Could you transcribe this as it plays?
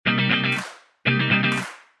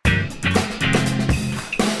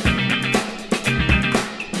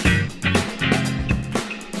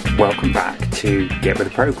welcome back to Get With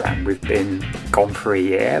The Programme. We've been gone for a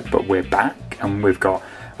year, but we're back and we've got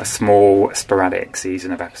a small sporadic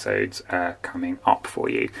season of episodes coming up for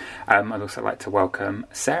you. I'd also like to welcome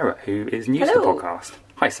Sarah, who is new to the podcast.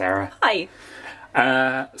 Hi, Sarah. Hi.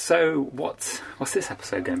 So what's this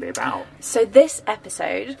episode going to be about? So this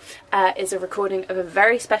episode is a recording of a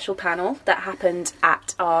very special panel that happened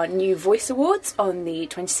at our New Voice Awards on the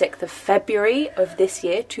 26th of February of this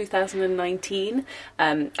year, 2019,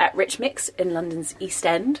 at Rich Mix in London's East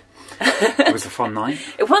End. It was a fun night.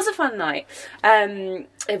 It was a fun night.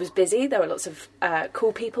 It was busy. There were lots of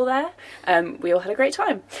cool people there. We all had a great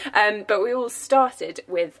time. But we all started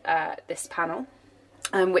with this panel,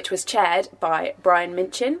 which was chaired by Brian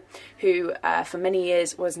Minchin, who for many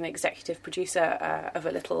years was an executive producer of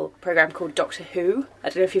a little programme called Doctor Who. I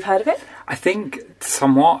don't know if you've heard of it. I think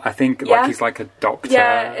somewhat. I think like he's like a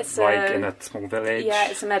doctor, it's in a small village. Yeah,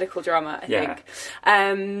 it's a medical drama, I think.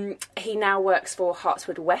 He now works for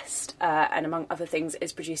Hartswood West, and among other things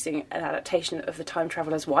is producing an adaptation of The Time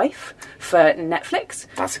Traveller's Wife for Netflix.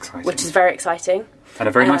 That's exciting. Which is very exciting. And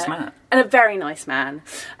a very nice man. And a very nice man.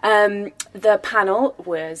 The panel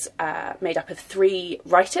was made up of 3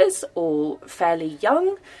 writers, all fairly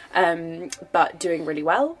young, but doing really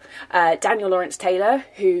well. Daniel Lawrence Taylor,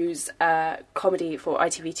 whose comedy for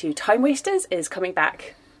ITV2 Time Wasters is coming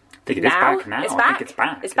back. I think it is back now. It's I back. think it's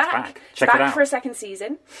back. It's back. Check it's it back out. for a second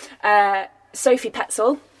season. Sophie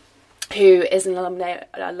Petzel, who is an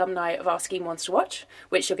alumni of Our Scheme Wants to Watch,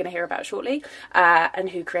 which you're going to hear about shortly,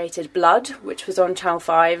 and who created Blood, which was on Channel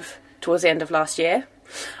 5 towards the end of last year.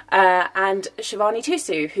 And Shivani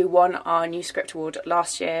Tusu, who won our New Script Award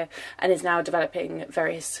last year and is now developing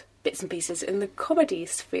various bits and pieces in the comedy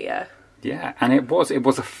sphere. Yeah, and it was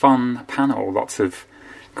a fun panel. Lots of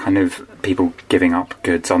kind of people giving up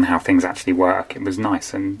goods on how things actually work. It was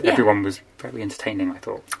nice, and everyone was very entertaining, I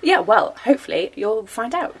thought. Yeah, well, hopefully you'll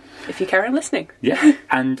find out if you carry on listening. Yeah,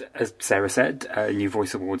 and as Sarah said, New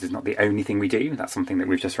Voice Awards is not the only thing we do. That's something that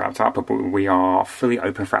we've just wrapped up, but we are fully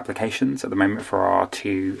open for applications at the moment for our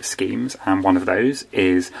 2 schemes, and one of those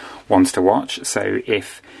is Ones to Watch. So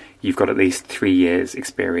if you've got at least 3 years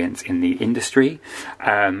experience in the industry,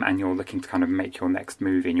 and you're looking to kind of make your next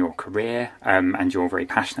move in your career, and you're very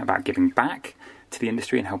passionate about giving back to the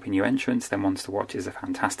industry and helping new entrants, then Ones to Watch is a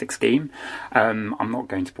fantastic scheme. I'm not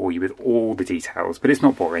going to bore you with all the details, but it's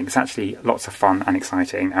not boring. It's actually lots of fun and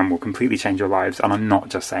exciting and will completely change your lives. And I'm not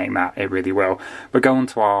just saying that, it really will. But go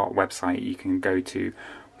onto our website. You can go to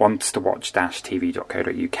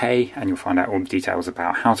wantstowatch-tv.co.uk and you'll find out all the details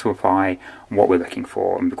about how to apply, what we're looking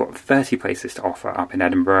for. And we've got 30 places to offer up in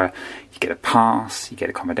Edinburgh. You get a pass, you get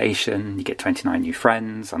accommodation, you get 29 new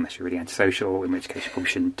friends, unless you're really antisocial, in which case you probably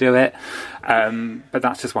shouldn't do it. But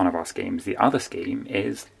that's just one of our schemes. The other scheme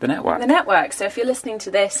is the network. The network. So if you're listening to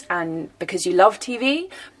this and because you love TV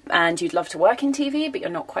and you'd love to work in TV but you're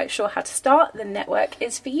not quite sure how to start, the network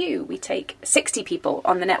is for you. We take 60 people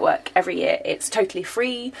on the network every year. It's totally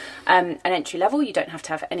free, an entry level. You don't have to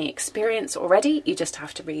have any experience already. You just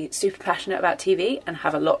have to be super passionate about TV and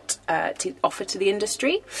have a lot to offer to the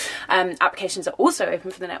industry. Applications are also open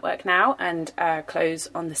for the network now and close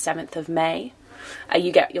on the 7th of May.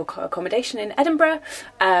 You get your accommodation in Edinburgh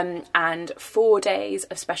and 4 days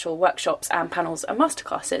of special workshops and panels and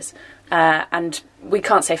masterclasses. And we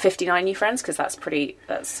can't say 59 new friends because that would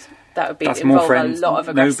involve a lot of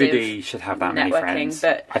aggressive Nobody should have that many friends.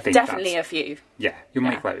 But I think definitely a few. Yeah, you'll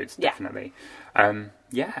make loads, definitely.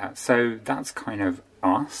 So that's kind of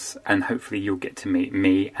us, and hopefully you'll get to meet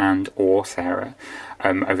me and or Sarah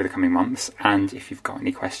over the coming months. And if you've got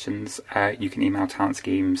any questions, you can email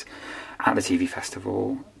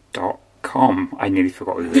talentsscheme@thetvfestival.com. I nearly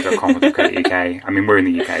forgot whether it was .com or .co.uk. I mean, we're in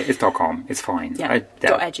the UK. It's .com. It's fine. Yeah.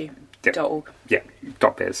 .edu. .org. Yeah.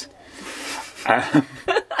 .biz.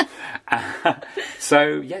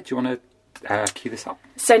 So, do you want to cue this up?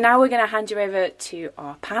 So now we're going to hand you over to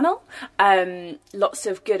our panel. Lots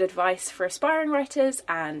of good advice for aspiring writers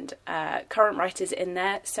and current writers in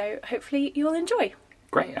there. So hopefully you'll enjoy.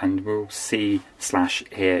 Great. And we'll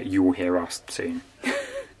see/hear, you will hear us soon.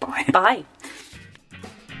 Bye. Bye.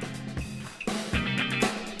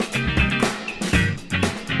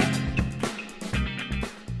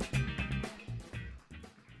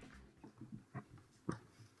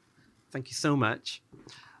 Thank you so much.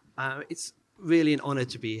 It's really an honour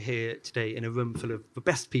to be here today in a room full of the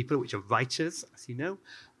best people, which are writers, as you know.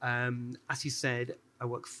 As you said, I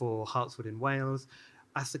work for Hartswood in Wales.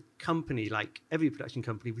 As a company, like every production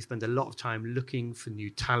company, we spend a lot of time looking for new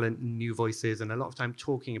talent, new voices, and a lot of time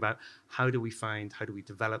talking about how do we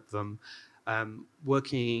develop them.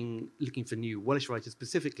 looking for new Welsh writers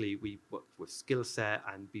specifically. We work with Skillset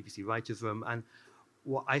and BBC Writers' Room, and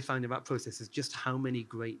what I found about process is just how many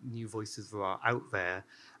great new voices there are out there.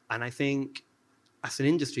 And I think as an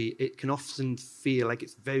industry, it can often feel like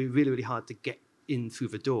it's really hard to get in through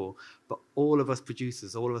the door. But all of us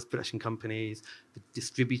producers, all of us production companies, the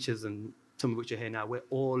distributors, and some of which are here now, we're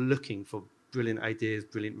all looking for brilliant ideas,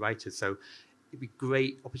 brilliant writers. So it'd be a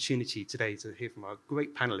great opportunity today to hear from our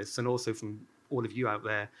great panelists and also from all of you out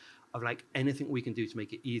there of like anything we can do to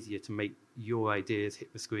make it easier to make your ideas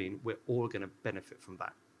hit the screen. We're all going to benefit from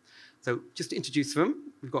that. So just to introduce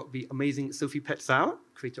them, we've got the amazing Sophie Petzau,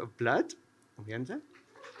 creator of Blood, on the end there.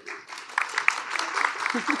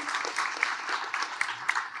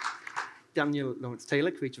 Daniel Lawrence Taylor,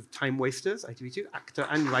 creator of Time Wasters, ITV2, actor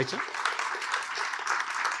and writer.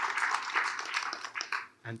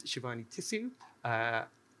 And Shivani Tisu,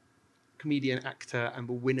 comedian, actor, and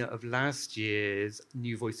the winner of last year's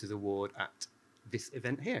New Voices Award at this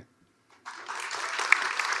event here.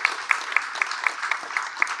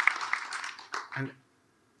 And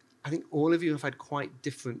I think all of you have had quite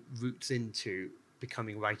different routes into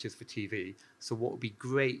becoming writers for TV. So what would be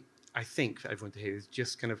great, I think, for everyone to hear is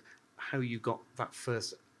just kind of how you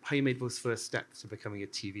made those first steps to becoming a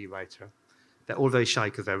TV writer. They're all very shy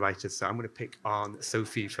because they're writers, so I'm going to pick on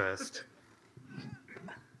Sophie first.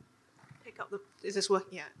 Is this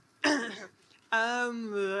working? Yeah.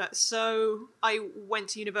 So I went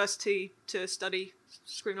to university to study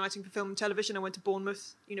screenwriting for film and television. I went to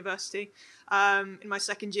Bournemouth University. In my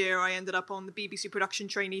second year, I ended up on the BBC production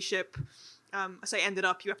traineeship. I say ended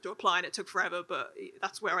up, you have to apply, and it took forever, but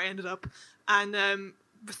that's where I ended up. And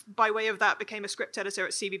by way of that, became a script editor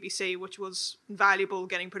at CBBC, which was invaluable.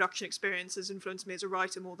 Getting production experience has influenced me as a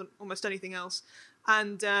writer more than almost anything else.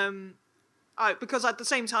 And because at the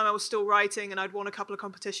same time I was still writing and I'd won a couple of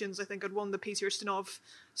competitions. I think I'd won the Peter Ustinov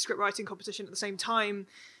script writing competition at the same time.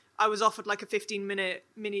 I was offered like a 15-minute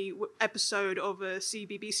mini episode of a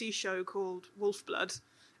CBBC show called Wolfblood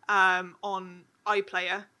on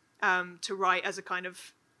iPlayer to write as a kind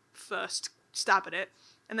of first stab at it.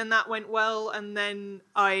 And then that went well, and then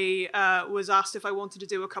I was asked if I wanted to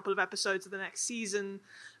do a couple of episodes of the next season,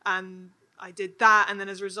 and I did that. And then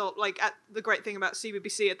as a result, the great thing about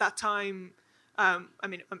CBBC at that time, I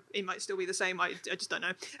mean, it might still be the same, I just don't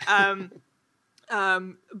know,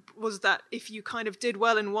 was that if you kind of did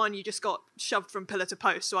well in one, you just got shoved from pillar to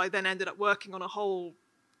post. So I then ended up working on a whole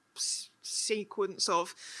sequence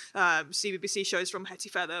of CBBC shows from Hetty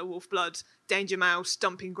Feather, Wolfblood, Danger Mouse,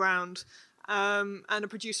 Dumping Ground, and a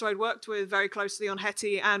producer I'd worked with very closely on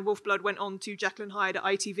Hetty and Wolfblood went on to Jekyll and Hyde at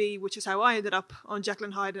ITV, which is how I ended up on Jekyll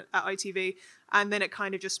and Hyde at ITV, and then it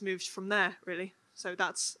kind of just moved from there, really. So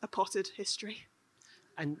that's a potted history.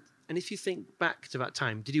 And if you think back to that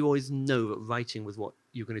time, did you always know that writing was what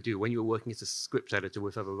you were going to do? When you were working as a script editor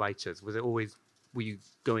with other writers, were you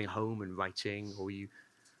going home and writing, or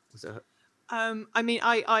was it? I mean,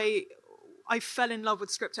 I fell in love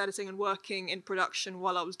with script editing and working in production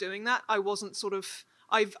while I was doing that. I wasn't sort of...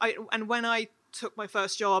 And when I took my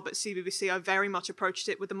first job at CBBC, I very much approached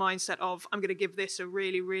it with the mindset of, I'm going to give this a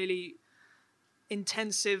really, really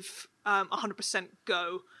intensive 100%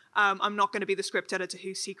 go. I'm not going to be the script editor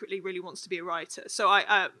who secretly really wants to be a writer. So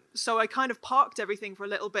I kind of parked everything for a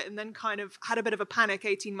little bit and then kind of had a bit of a panic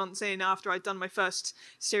 18 months in after I'd done my first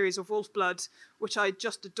series of Wolfblood, which I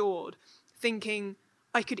just adored, thinking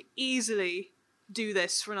I could easily do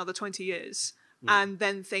this for another 20 years and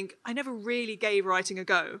then think, I never really gave writing a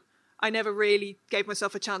go. I never really gave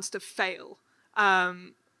myself a chance to fail.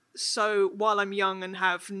 So while I'm young and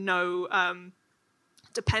have no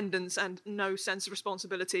dependence and no sense of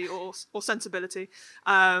responsibility or sensibility,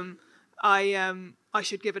 I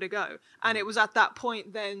should give it a go. And it was at that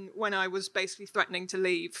point then when I was basically threatening to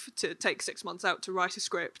leave to take 6 months out to write a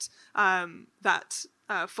script that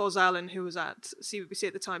Foz Allen, who was at CBBC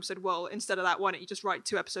at the time, said, well, instead of that, why don't you just write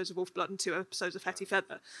 2 episodes of Wolfblood and 2 episodes of Hetty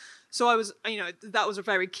Feather? So I was, that was a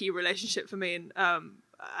very key relationship for me. And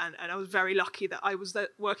I was very lucky that I was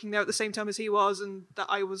working there at the same time as he was, and that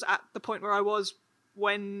I was at the point where I was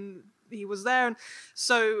when he was there. And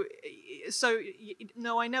so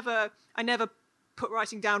no, I never put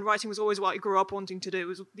writing down. Writing was always what I grew up wanting to do. It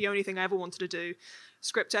was the only thing I ever wanted to do.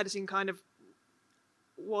 Script editing kind of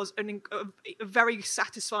was a very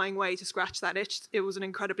satisfying way to scratch that itch. It was an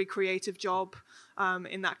incredibly creative job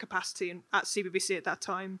in that capacity and at CBBC at that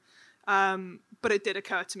time. But it did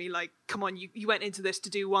occur to me, like, come on, you went into this to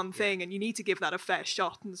do one thing and you need to give that a fair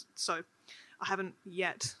shot. And so I haven't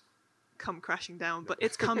yet come crashing down, but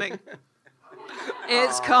it's coming.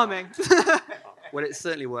 It's coming. Well, it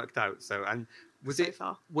certainly worked out. So, and was it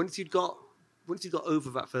far. Once you'd got once you got over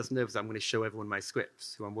that first nerves, I'm going to show everyone my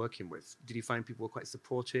scripts who I'm working with. Did you find people were quite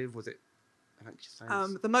supportive? Was it an anxious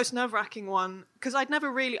times? The most nerve-wracking one, because I'd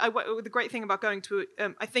never really. The great thing about going to,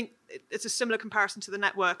 I think it's a similar comparison to the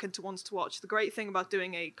network and to Ones to Watch. The great thing about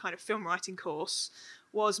doing a kind of film writing course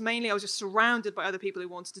was mainly I was just surrounded by other people who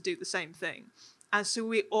wanted to do the same thing. And so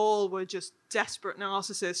we all were just desperate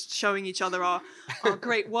narcissists showing each other our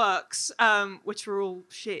great works, which were all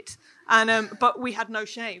shit. And but we had no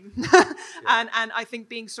shame. And I think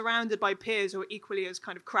being surrounded by peers who are equally as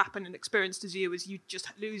kind of crap and inexperienced as you just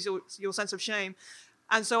lose your sense of shame.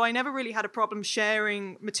 And so I never really had a problem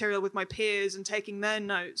sharing material with my peers and taking their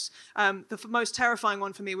notes. The most terrifying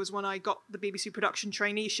one for me was when I got the BBC production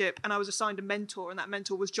traineeship and I was assigned a mentor, and that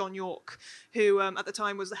mentor was John York, who at the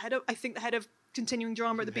time was the head of continuing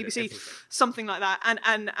drama at the BBC, something like that,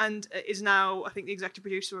 and is now, I think, the executive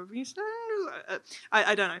producer of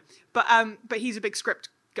I don't know, but he's a big script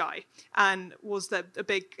guy and was a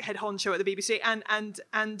big head honcho at the BBC,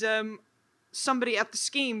 and somebody at the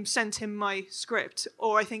scheme sent him my script,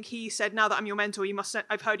 or I think he said, now that I'm your mentor,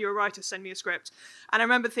 I've heard you're a writer, send me a script. And I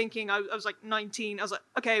remember thinking, I was like 19, I was like,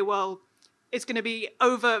 okay, well, it's going to be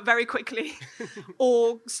over very quickly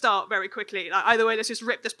or start very quickly. Like, either way, let's just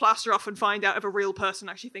rip this plaster off and find out if a real person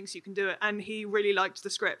actually thinks you can do it. And he really liked the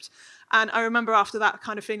script. And I remember after that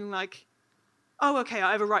kind of feeling like, oh, okay,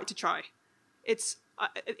 I have a right to try.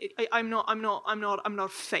 I'm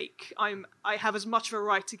not fake. I have as much of a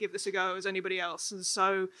right to give this a go as anybody else. And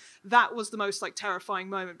so that was the most like terrifying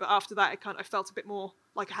moment. But after that, I felt a bit more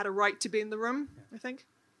like I had a right to be in the room, I think.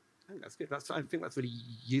 I think that's good. I think that's really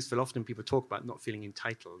useful. Often people talk about not feeling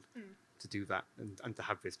entitled to do that and to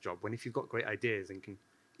have this job. When if you've got great ideas and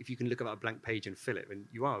if you can look at a blank page and fill it, then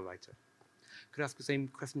you are a writer. Could I ask the same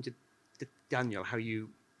question to Daniel, how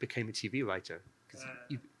you became a TV writer?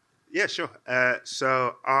 Yeah, sure.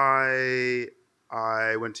 So I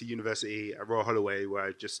went to university at Royal Holloway, where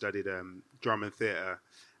I just studied drama and theatre,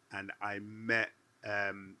 and I met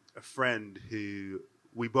a friend who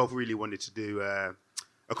we both really wanted to do a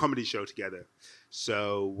comedy show together.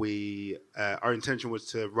 So our intention was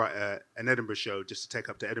to write an Edinburgh show just to take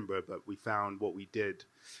up to Edinburgh, but we found what we did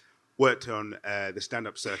worked on the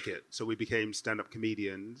stand-up circuit. So we became stand-up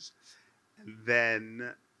comedians. And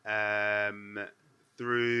then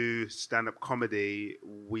through stand-up comedy,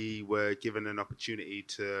 we were given an opportunity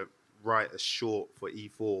to write a short for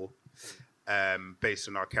E4 based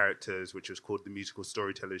on our characters, which was called The Musical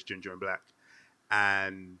Storytellers, Ginger and Black.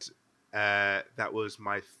 And that was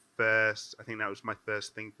my first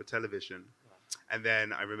thing for television. And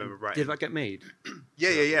then I remember writing... Did that get made?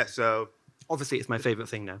 Yeah. So... Obviously, it's my favourite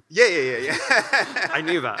thing now. Yeah. I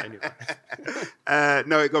knew that.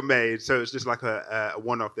 No, it got made. So it's just like a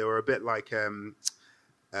one-off. They were a bit like...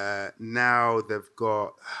 now they've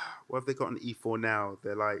got... What have they got on E4 now?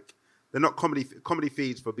 They're not comedy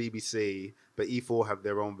feeds for BBC, but E4 have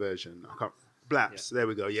their own version. Blaps. Yeah. There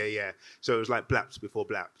we go. Yeah. So it was like Blaps before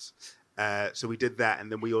Blaps. So we did that,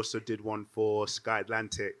 and then we also did one for Sky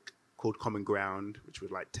Atlantic called Common Ground, which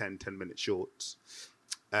was like 10-minute shorts.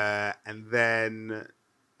 And then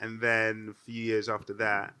a few years after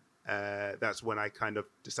that, that's when I kind of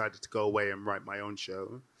decided to go away and write my own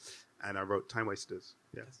show, and I wrote Time Wasters.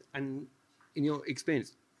 Yeah. And in your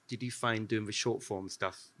experience, did you find doing the short form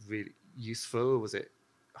stuff really useful? Was it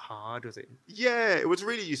hard? Yeah, it was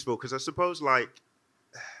really useful because I suppose like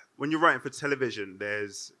when you're writing for television,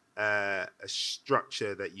 there's a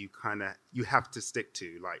structure that you have to stick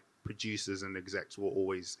to. Like producers and execs will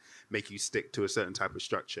always make you stick to a certain type of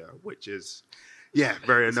structure, which is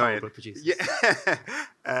very annoying. Yeah,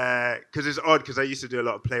 because it's odd because I used to do a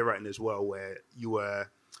lot of playwriting as well, where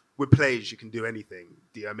with plays you can do anything.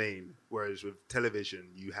 Do you know what I mean? Whereas with television,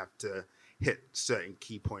 you have to hit certain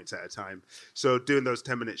key points at a time. So doing those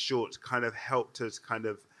 10-minute shorts kind of helped us kind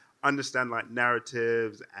of understand like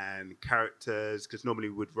narratives and characters, because normally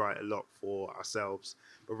we would write a lot for ourselves,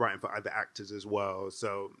 but writing for other actors as well.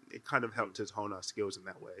 So it kind of helped us hone our skills in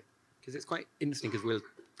that way. Because it's quite interesting, because we'll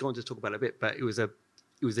go on to talk about it a bit, but it was a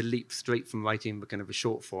leap straight from writing the kind of a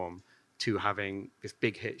short form to having this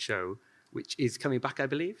big hit show, which is coming back, I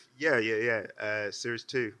believe. Yeah. Series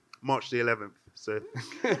 2, March the 11th. So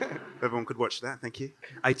if everyone could watch that, thank you.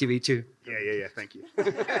 ITV2. Yeah, thank you.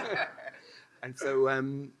 And so,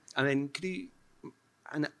 and then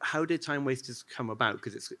and how did Time Wasters come about?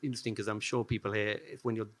 Because it's interesting, because I'm sure people here,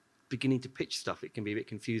 when you're beginning to pitch stuff, it can be a bit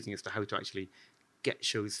confusing as to how to actually get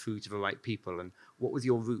shows through to the right people. And what was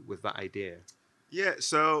your route with that idea? Yeah,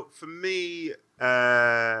 so for me,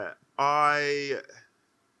 I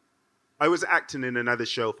was acting in another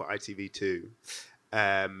show for ITV2,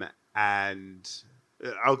 and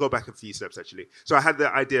I'll go back a few steps actually. So I had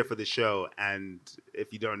the idea for the show, and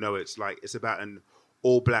if you don't know, it's about an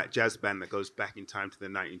all-black jazz band that goes back in time to the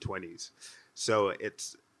 1920s. So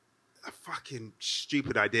it's a fucking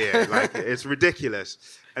stupid idea. Like, it's ridiculous.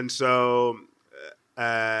 And so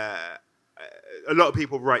a lot of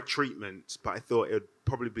people write treatments, but I thought it would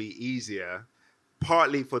probably be easier,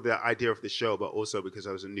 partly for the idea of the show, but also because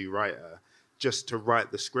I was a new writer, just to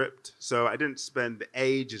write the script. So I didn't spend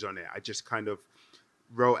ages on it. I just kind of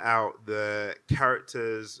wrote out the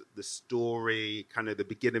characters, the story, kind of the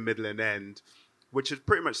beginning, middle, and end, which has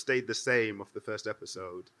pretty much stayed the same of the first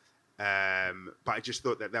episode. But I just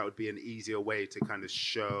thought that would be an easier way to kind of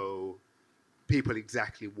show people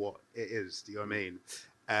exactly what it is. Do you know what I mean?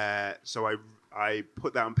 So I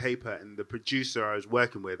put that on paper, and the producer I was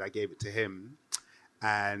working with, I gave it to him,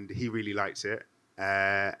 and he really liked it.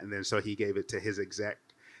 And then so he gave it to his exec.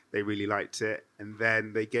 They really liked it. And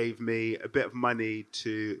then they gave me a bit of money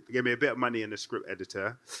and a script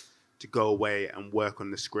editor to go away and work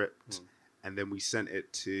on the script. And then we sent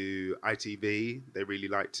it to ITV. They really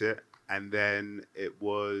liked it. And then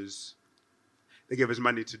they gave us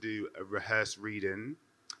money to do a rehearsed reading.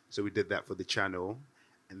 So we did that for the channel.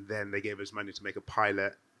 And then they gave us money to make a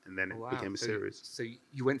pilot. And then it became a series. So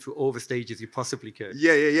you went through all the stages you possibly could.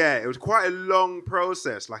 Yeah. It was quite a long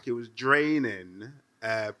process. Like, it was draining.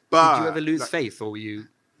 But did you ever lose faith, or were you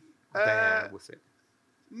there with it?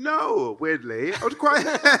 No, weirdly. I was quite...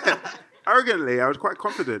 Arrogantly, I was quite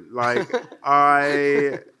confident. Like,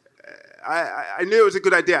 I knew it was a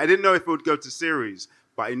good idea. I didn't know if it would go to series,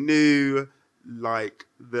 but I knew, like,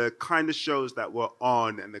 the kind of shows that were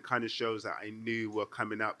on and the kind of shows that I knew were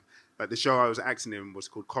coming up. Like, the show I was acting in was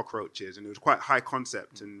called Cockroaches, and it was quite high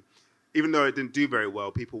concept. And even though it didn't do very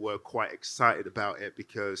well, people were quite excited about it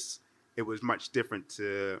because it was much different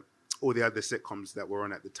to all the other sitcoms that were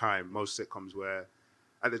on at the time. Most sitcoms were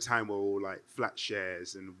all like flat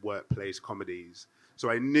shares and workplace comedies. So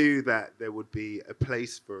I knew that there would be a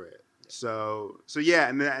place for it. So yeah,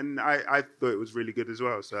 and I thought it was really good as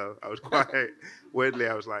well. So I was quite, weirdly,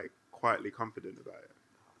 I was like quietly confident about it.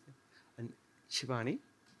 And Shivani?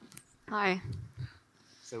 Hi.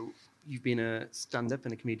 So you've been a stand-up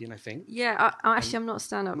and a comedian, I think. Yeah, I'm not a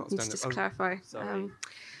stand-up. Just to clarify. Sorry.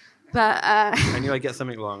 But I knew I'd get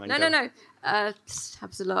something wrong. No. This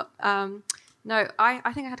happens a lot. No,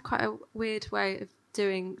 I think I had quite a weird way of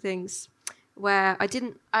doing things where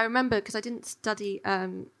I remember because I didn't study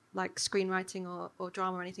like screenwriting or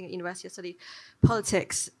drama or anything at university. I studied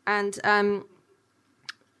politics, and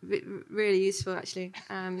really useful actually.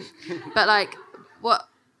 But like what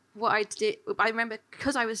I did, I remember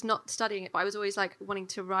because I was not studying it, but I was always like wanting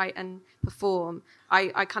to write and perform.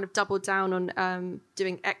 I kind of doubled down on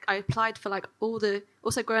doing. I applied for like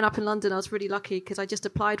also growing up in London, I was really lucky because I just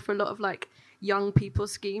applied for a lot of like young people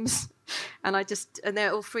schemes, and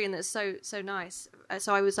they're all free and they're so nice.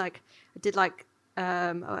 So I was like, I did like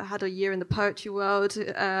I had a year in the poetry world.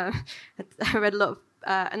 I read a lot of.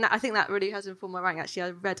 And I think that really has informed my writing. Actually, I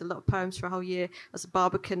read a lot of poems for a whole year. I was a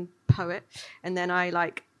Barbican poet, and then I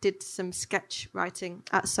like did some sketch writing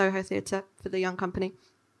at Soho Theatre for the Young Company,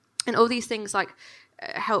 and all these things like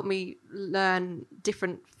helped me learn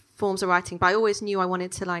different forms of writing. But I always knew I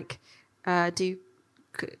wanted to like do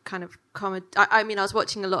kind of comedy. I mean, I was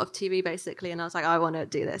watching a lot of TV basically, and I was like, I want to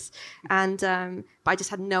do this, and but I just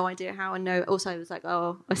had no idea how. And also I was like,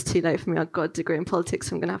 oh, it's too late for me. I've got a degree in politics,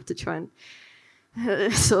 so I'm going to have to try and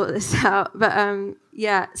sort this out. But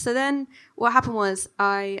yeah, so then what happened was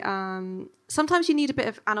I sometimes you need a bit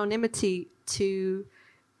of anonymity to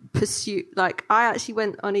pursue. Like I actually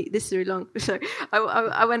went on this is really long, so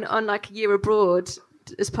I went on like a year abroad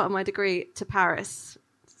as part of my degree to Paris.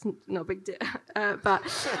 It's not a big deal, but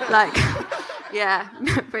like yeah,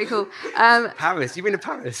 pretty cool. Paris, you've been to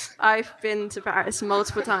Paris? I've been to Paris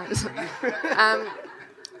multiple times.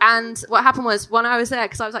 And what happened was when I was there,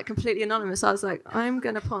 because I was like completely anonymous, I was like, I'm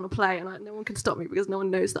going to put on a play, and no one can stop me because no one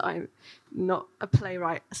knows that I'm not a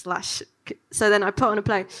playwright / So then I put on a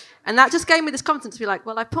play, and that just gave me this confidence to be like,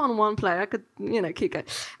 well, I put on one play, I could, keep going.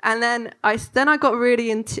 And then I got really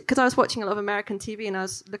into, because I was watching a lot of American TV, and I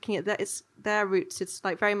was looking at their roots. It's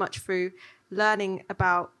like very much through learning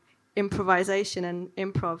about improvisation and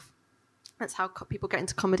improv. That's how people get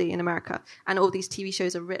into comedy in America. And all these TV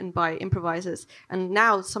shows are written by improvisers. And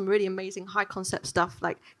now some really amazing high concept stuff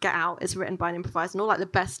like Get Out is written by an improviser, and all like the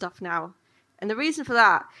best stuff now. And the reason for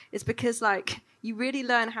that is because like you really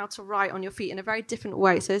learn how to write on your feet in a very different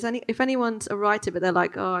way. So if anyone's a writer but they're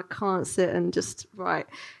like, oh, I can't sit and just write,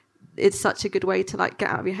 it's such a good way to like get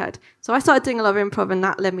out of your head. So I started doing a lot of improv, and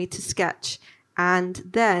that led me to sketch. And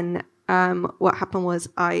then what happened was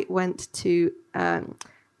I went to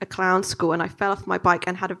a clown school and I fell off my bike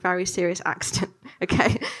and had a very serious accident.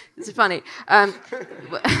 Okay, it's funny. And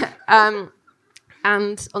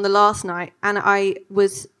on the last night, and I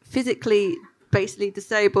was physically basically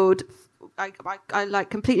disabled. I like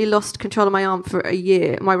completely lost control of my arm for a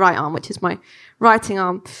year, my right arm, which is my writing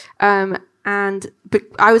arm. And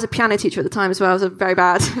I was a piano teacher at the time as well. I was very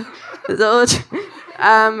bad.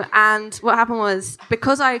 And what happened was,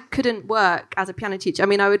 because I couldn't work as a piano teacher, I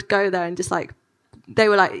mean, I would go there and just like, they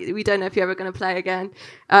were like, we don't know if you're ever going to play again.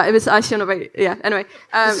 It was, I shouldn't have, yeah, anyway.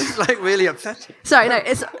 This is like really upsetting. Sorry, no,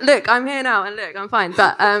 look, I'm here now and look, I'm fine.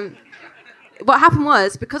 But what happened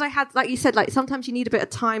was, because I had, like you said, like sometimes you need a bit of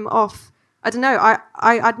time off. I don't know,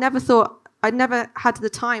 I'd never had the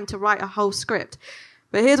time to write a whole script.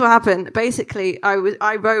 But here's what happened. Basically, I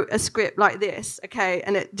wrote a script like this, okay,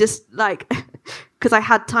 and it just like, because I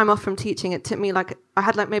had time off from teaching, it took me like, I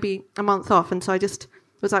had like maybe a month off, and so I just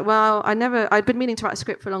was like, well, I'd been meaning to write a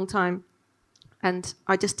script for a long time, and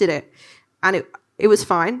I just did it, and it was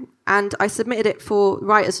fine, and I submitted it for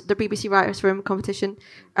the BBC Writers' Room competition,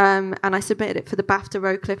 and I submitted it for the BAFTA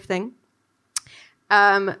Rowcliffe thing,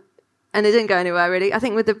 and it didn't go anywhere, really. I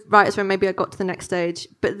think with the Writers' Room, maybe I got to the next stage.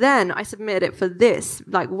 But then I submitted it for this,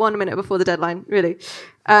 like 1 minute before the deadline, really.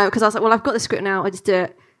 Because I was like, well, I've got the script now, I just do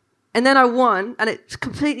it. And then I won, and it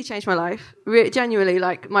completely changed my life. Genuinely,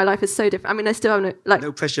 like, my life is so different. I mean, I still have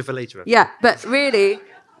no pressure for later. Yeah, but really,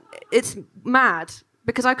 it's mad.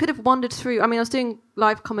 Because I could have wandered through, I mean, I was doing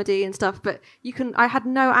live comedy and stuff, but I had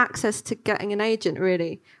no access to getting an agent,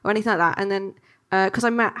 really, or anything like that. And then, because I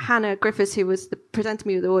met Hannah Griffiths, who was presenting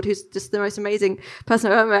me with the award, who's just the most amazing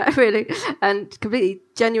person I've ever met, really, and completely,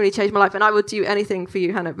 genuinely changed my life. And I would do anything for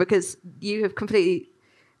you, Hannah, because you have completely,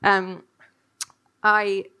 my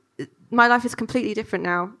life is completely different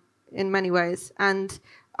now in many ways. And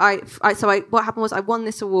what happened was I won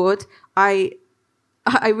this award. I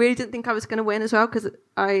really didn't think I was going to win as well, because it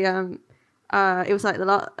was like the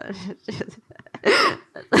last.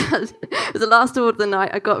 It was the last award of the night.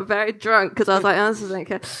 I got very drunk because I was like, oh, this is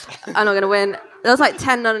okay. I'm not going to win. There was like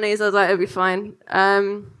 10 nominees. I was like, it'll be fine.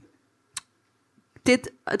 I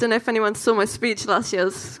don't know if anyone saw my speech last year.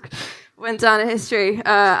 Went down in history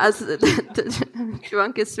as the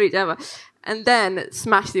drunkest speech ever. And then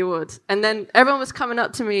smashed the award. And then everyone was coming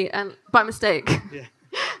up to me and by mistake.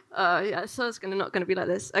 Yeah. So it's not going to be like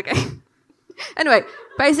this. Okay. Anyway,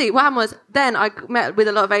 basically what happened was, then I met with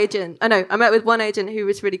a lot of agents. I met with one agent who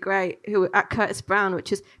was really great, who at Curtis Brown,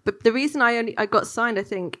 but the reason I got signed, I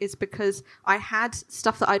think, is because I had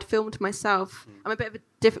stuff that I'd filmed myself. I'm a bit of a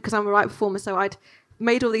different, because I'm a right performer, so I'd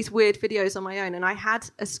made all these weird videos on my own, and I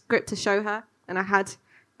had a script to show her, and I had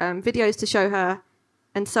videos to show her,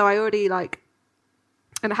 and so I already and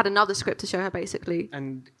I had another script to show her, basically.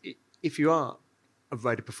 And if you are a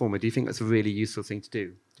writer performer, do you think that's a really useful thing to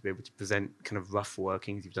do? To be able to present kind of rough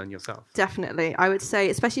workings you've done yourself? Definitely. I would say,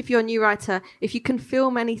 especially if you're a new writer, if you can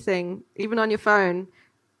film anything, even on your phone,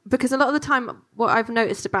 because a lot of the time what I've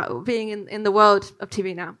noticed about being in the world of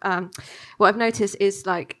TV now, what I've noticed is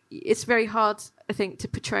like it's very hard, I think, to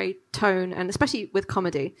portray tone, and especially with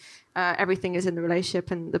comedy, everything is in the relationship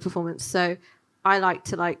and the performance. So I like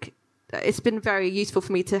to it's been very useful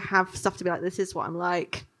for me to have stuff to be like, this is what I'm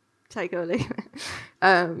like, take it or leave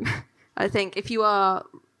it. I think if you are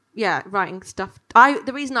writing stuff,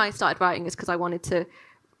 the reason I started writing is because I wanted to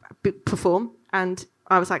perform, and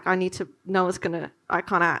I was like, I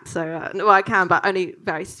can't act, so I can, but only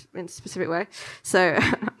very in a specific way. So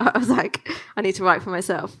I was like, I need to write for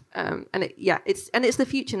myself, and it's the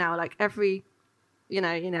future now. Like every,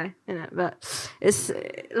 but it's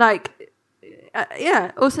like,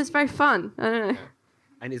 also it's very fun. I don't know.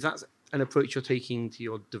 And is that an approach you're taking to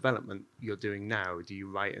your development you're doing now? Do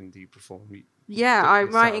you write and do you perform?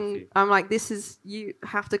 I'm writing. I'm like, you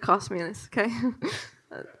have to cast me in this, okay?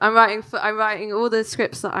 I'm writing all the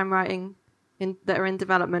scripts that I'm writing that are in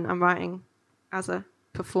development. I'm writing as a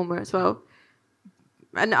performer as well,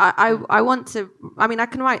 and I want to. I mean, I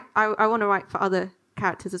can write. I want to write for other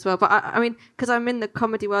characters as well. But I mean, because I'm in the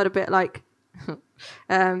comedy world a bit, like,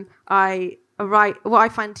 I write. What I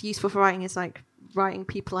find useful for writing is like writing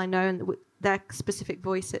people I know and their specific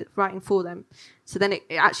voice, writing for them. So then it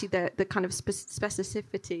actually the kind of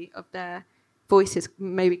specificity of their voices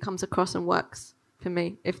maybe comes across and works for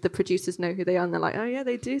me if the producers know who they are and they're like, oh yeah,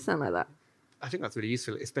 they do sound like that. I think that's really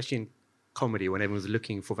useful, especially in comedy when everyone's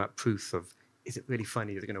looking for that proof of, is it really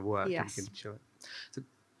funny, is it going to work? Yes. And you can show it. So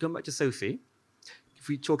going back to Sophie, if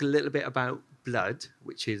we talk a little bit about Blood,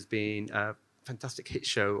 which has been a fantastic hit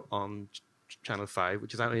show on Channel 5,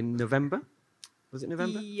 which is out in November. Was it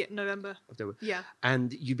November? Yeah, November. October. Yeah.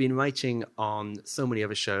 And you've been writing on so many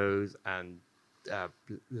other shows, and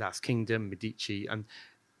Last Kingdom, Medici, and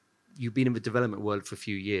you've been in the development world for a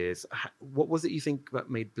few years. What was it you think that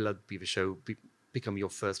made Blood be the show, become your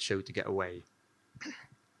first show to get away?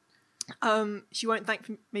 She won't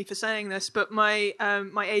thank me for saying this, but my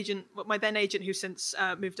agent, my then agent, who since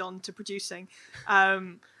moved on to producing,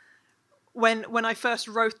 when I first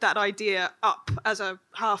wrote that idea up as a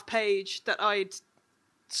half page that I'd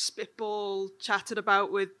chatted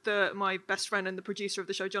about with my best friend and the producer of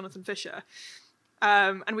the show, Jonathan Fisher,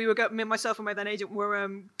 and we were myself and my then agent were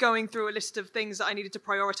going through a list of things that I needed to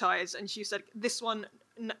prioritize, and she said, "This one."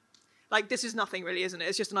 This is nothing really, isn't it?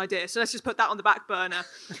 It's just an idea. So let's just put that on the back burner.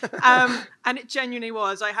 And it genuinely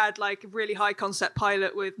was. I had like a really high concept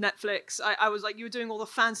pilot with Netflix. I was like, you were doing all the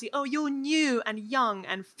fancy, oh, you're new and young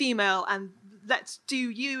and female and let's do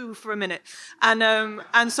you for a minute. And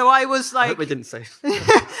so I was like... I hope I didn't say.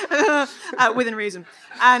 Within reason.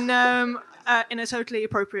 And in a totally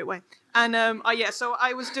appropriate way. And so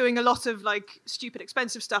I was doing a lot of like stupid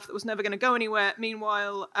expensive stuff that was never going to go anywhere.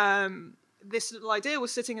 Meanwhile... this little idea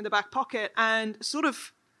was sitting in the back pocket, and sort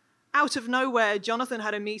of out of nowhere, Jonathan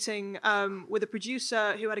had a meeting with a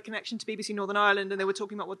producer who had a connection to BBC Northern Ireland, and they were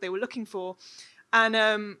talking about what they were looking for.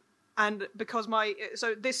 And because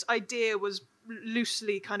this idea was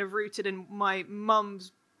loosely kind of rooted in my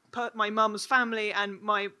mum's family, and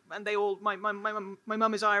my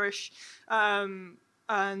mum is Irish,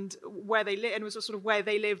 and where they lived, and it was sort of where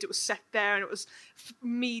they lived. It was set there, and it was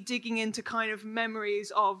me digging into kind of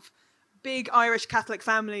memories of big Irish Catholic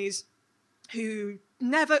families who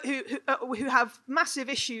have massive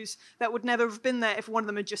issues that would never have been there if one of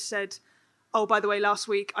them had just said, "Oh, by the way, last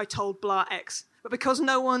week I told blah X." But because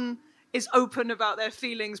no one is open about their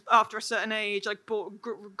feelings after a certain age, like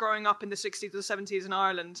growing up in the 60s or the 70s in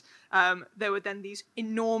Ireland, there were then these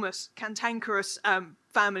enormous, cantankerous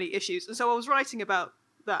family issues. And so I was writing about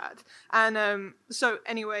that. And so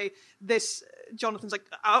anyway, Jonathan's like,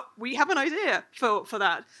 "Oh, we have an idea for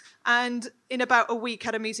that." And in about a week,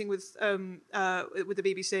 had a meeting with the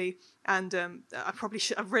BBC, and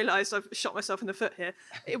I've realised I've shot myself in the foot here.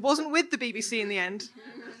 It wasn't with the BBC in the end,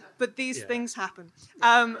 but these things happen.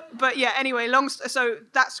 But yeah, anyway, so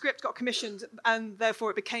that script got commissioned, and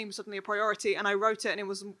therefore it became suddenly a priority. And I wrote it, and it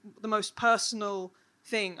was the most personal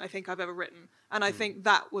thing I think I've ever written. And I think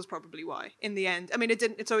that was probably why, in the end. I mean, it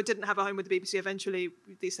didn't have a home with the BBC. Eventually,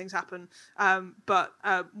 these things happen. But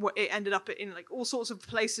it ended up in like all sorts of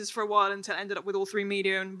places for a while until it ended up with All3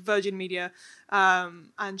 Media and Virgin Media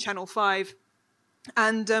and Channel 5.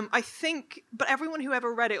 And I think, but everyone who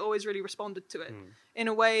ever read it always really responded to it in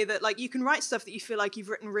a way that, like, you can write stuff that you feel like you've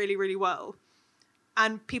written really, really well,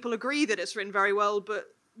 and people agree that it's written very well,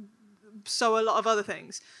 but so a lot of other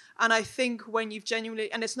things. And I think when you've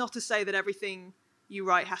genuinely, and it's not to say that everything you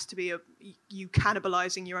write has to be you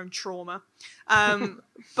cannibalizing your own trauma,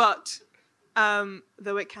 but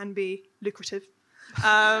though it can be lucrative,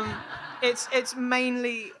 it's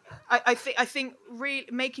mainly, I think really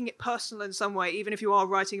making it personal in some way, even if you are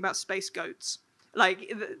writing about space goats, like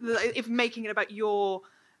if making it about your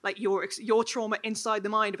trauma inside the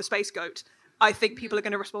mind of a space goat, I think people are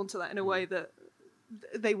going to respond to that in a way that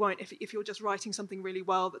they won't if you're just writing something really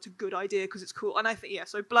well that's a good idea because it's cool. And I think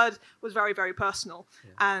so Blood was very, very personal,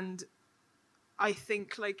 and I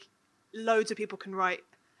think like loads of people can write,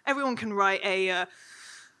 everyone can write a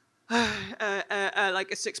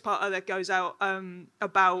like a 6-parter that goes out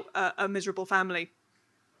about a miserable family,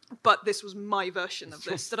 but this was my version of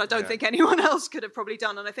this that I don't think anyone else could have probably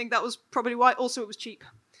done. And I think that was probably why also it was cheap.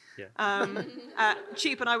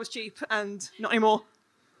 Cheap, and I was cheap, and not anymore.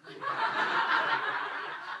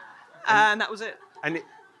 And that was it. And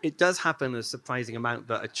it does happen a surprising amount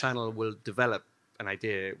that a channel will develop an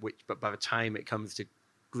idea, but by the time it comes to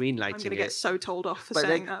greenlighting, I'm going to get so told off for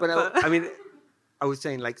saying that. I mean, I was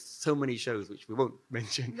saying like so many shows which we won't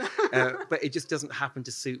mention, but it just doesn't happen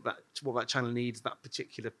to suit what that channel needs that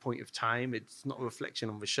particular point of time. It's not a reflection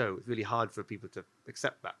on the show. It's really hard for people to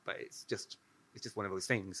accept that, but it's just one of those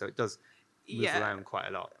things. So it does move around quite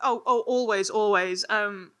a lot. Oh, always.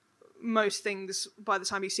 Most things, by the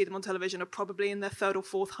time you see them on television, are probably in their third or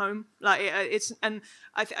fourth home. Like I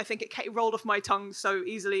think it rolled off my tongue so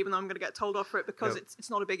easily, even though I'm going to get told off for it, because it's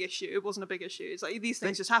not a big issue. It wasn't a big issue. It's like these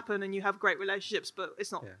things just happen, and you have great relationships, but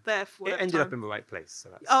it's not there for whatever It ended time. up in the right place. So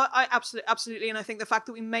that's... I absolutely, and I think the fact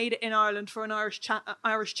that we made it in Ireland for an Irish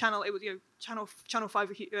channel, it was Channel 5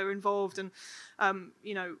 were involved, and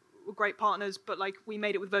were great partners, but like we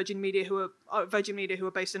made it with Virgin Media, who are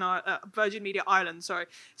based in Virgin Media Ireland. Sorry,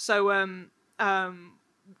 so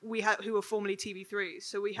who were formerly TV3s.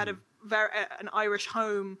 So we had an Irish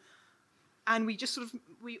home, and we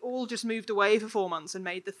all just moved away for 4 months and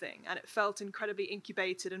made the thing, and it felt incredibly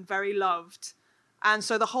incubated and very loved. And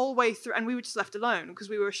so the whole way through, and we were just left alone because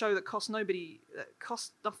we were a show that cost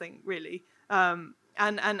nothing really, and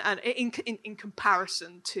in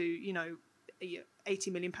comparison to, you know,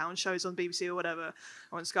 £80 million shows on BBC or whatever,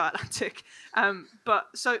 or on Sky Atlantic. But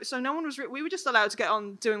so no one was. We were just allowed to get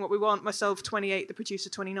on doing what we want. Myself, 28, the producer,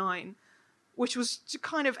 29, which was to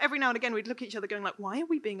kind of every now and again we'd look at each other going like, why are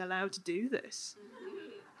we being allowed to do this?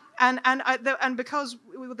 And because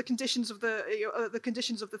we were the conditions of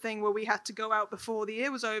the thing where we had to go out before the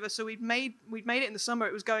year was over, so we'd made it in the summer.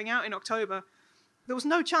 It was going out in October. There was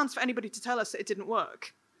no chance for anybody to tell us that it didn't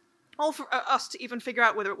work, or for us to even figure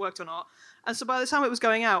out whether it worked or not. And so by the time it was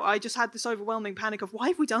going out, I just had this overwhelming panic of, why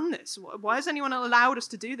have we done this? Why has anyone allowed us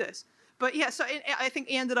to do this? But yeah, so I think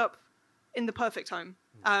he ended up in the perfect home,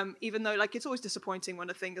 even though like it's always disappointing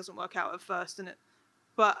when a thing doesn't work out at first,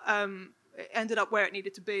 but it ended up where it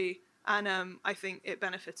needed to be, and I think it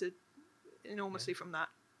benefited enormously from that.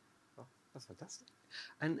 Oh, that's fantastic.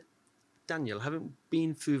 And Daniel, having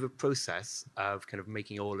been through the process of kind of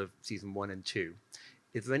making all of season 1 and 2,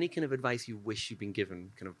 is there any kind of advice you wish you'd been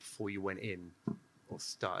given kind of before you went in or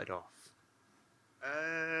started off?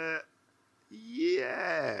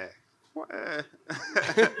 Yeah.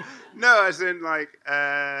 No, as in like,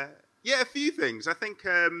 yeah, a few things. I think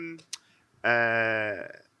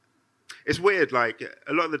it's weird. Like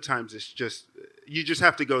a lot of the times, it's just you just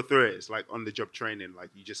have to go through it. It's like on the job training.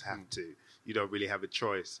 Like you just have to. You don't really have a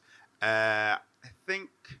choice. I think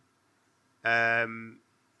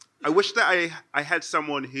I wish that I had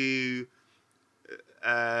someone who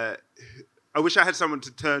I wish I had someone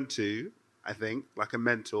to turn to. I think like a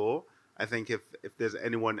mentor. I think if there's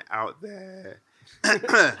anyone out there,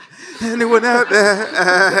 anyone out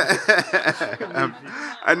there,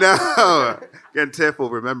 I know, getting tearful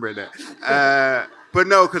remembering it. But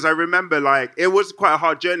no, because I remember like it was quite a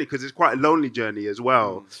hard journey because it's quite a lonely journey as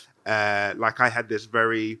well. Like I had this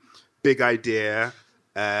very big idea.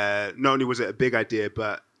 Not only was it a big idea,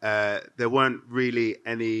 but there weren't really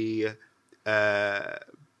any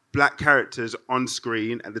black characters on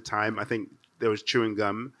screen at the time. I think there was chewing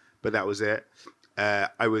gum, but that was it.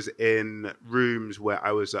 I was in rooms where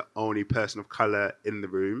I was the only person of color in the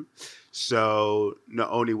room. So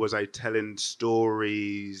not only was I telling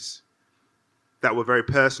stories that were very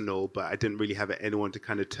personal, but I didn't really have anyone to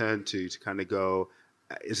kind of turn to kind of go,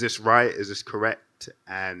 is this right? Is this correct?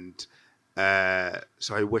 And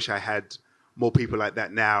so I wish I had more people like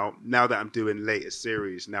that now. Now that I'm doing later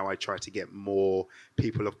series, now I try to get more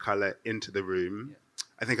people of color into the room. Yeah.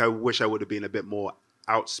 I think I wish I would have been a bit more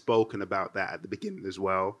outspoken about that at the beginning as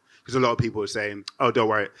well, because a lot of people were saying, oh, don't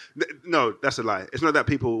worry. No, that's a lie. It's not that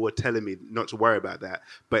people were telling me not to worry about that,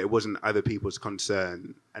 but it wasn't other people's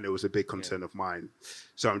concern, and it was a big concern of mine.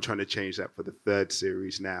 So I'm trying to change that for the third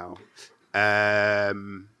series now.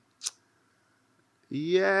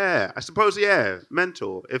 Yeah, I suppose, yeah,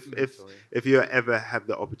 mentor. If you ever have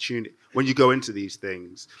the opportunity, when you go into these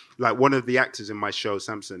things, like one of the actors in my show,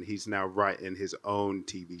 Samson, he's now writing his own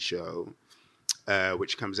TV show,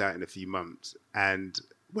 which comes out in a few months. And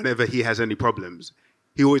whenever he has any problems,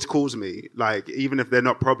 he always calls me. Like, even if they're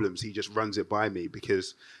not problems, he just runs it by me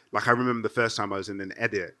because, like, I remember the first time I was in an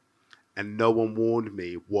edit and no one warned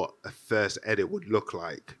me what a first edit would look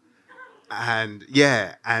like. And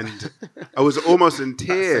yeah, and I was almost in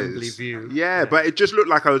tears. Yeah, but it just looked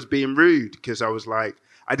like I was being rude because I was like,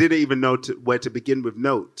 I didn't even know where to begin with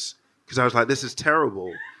notes because I was like, this is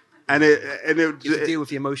terrible. And it you had to deal with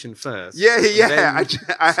the emotion first. Yeah. Then...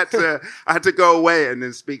 I had to go away and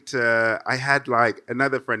then speak to. I had like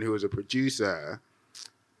another friend who was a producer,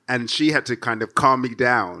 and she had to kind of calm me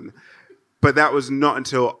down. But that was not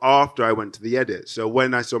until after I went to the edit. So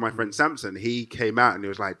when I saw my friend Samson, he came out and he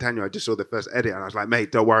was like, Daniel, I just saw the first edit. And I was like,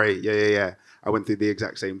 mate, don't worry. Yeah. I went through the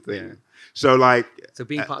exact same thing. Yeah. So like... So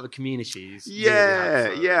being part of the community is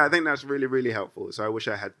I think that's really, really helpful. So I wish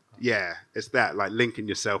I had... Yeah, it's that, like linking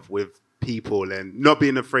yourself with people and not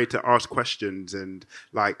being afraid to ask questions. And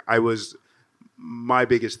like my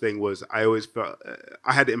biggest thing was I always felt...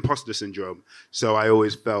 I had imposter syndrome. So I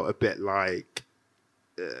always felt a bit like...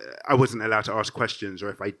 I wasn't allowed to ask questions, or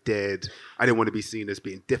if I did, I didn't want to be seen as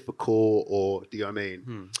being difficult, or do you know what I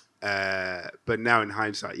mean? But now in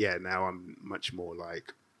hindsight, now I'm much more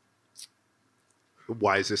like,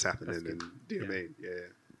 why is this happening? And do you know what I mean? Yeah.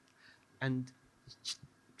 And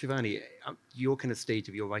Giovanni, your kind of stage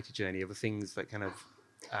of your writer journey, are the things that kind of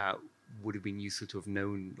would have been useful to have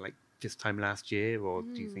known like this time last year, or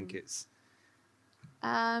do you think it's?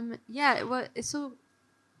 Well, it's all.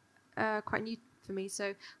 quite new for me.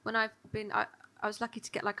 So when I was lucky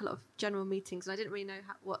to get like a lot of general meetings, and I didn't really know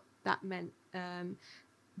what that meant.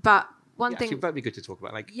 But one thing, actually, that'd be good to talk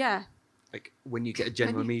about. Like, like when you get a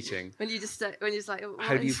general meeting, when you just like,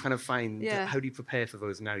 how do you kind of find? Yeah. How do you prepare for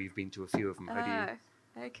those? Now you've been to a few of them. How do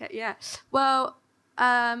you? Okay, yeah. Well,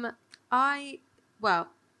 I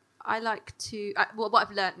like to. What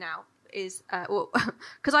I've learnt now is,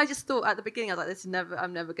 because I just thought at the beginning, I was like,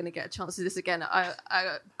 I'm never going to get a chance to do this again. I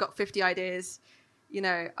got 50 ideas,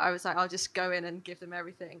 I was like, I'll just go in and give them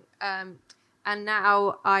everything. And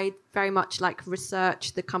now I very much like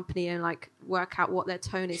research the company and like work out what their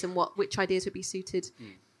tone is and which ideas would be suited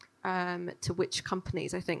to which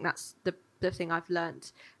companies. I think that's the thing I've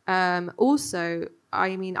learnt. Also,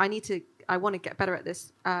 I mean, I want to get better at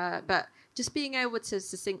this, but just being able to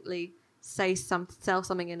succinctly sell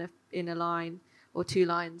something in a line or 2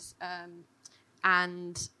 lines,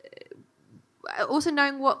 and also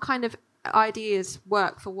knowing what kind of ideas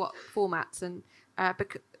work for what formats, and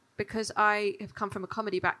because I have come from a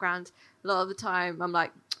comedy background, a lot of the time I'm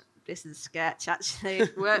like, this is a sketch, actually.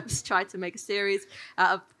 Whoops, tried to make a series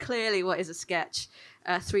out of clearly what is a sketch,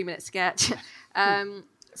 a 3-minute sketch.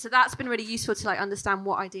 So that's been really useful to like understand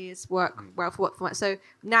what ideas work well for what format. So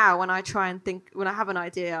now when I try and think, when I have an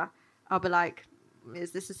idea, I'll be like,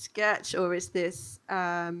 is this a sketch or is this,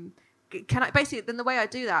 can I, basically, then the way I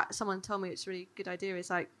do that, someone told me it's a really good idea,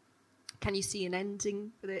 is like, can you see an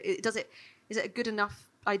ending with it? Is it a good enough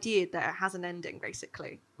idea that it has an ending,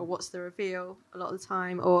 basically? Or what's the reveal a lot of the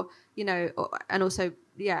time? Or, and also,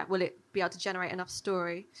 will it be able to generate enough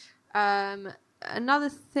story? Another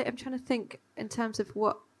thing, I'm trying to think in terms of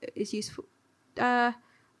what is useful.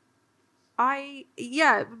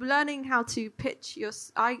 Learning how to pitch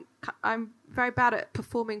I'm very bad at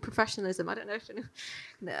performing professionalism. I don't know if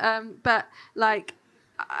but like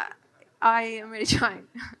I am really trying.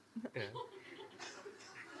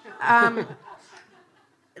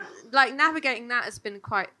 Like navigating that has been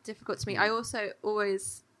quite difficult to me. I also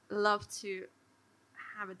always love to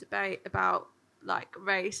have a debate about like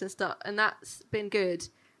race and stuff, and that's been good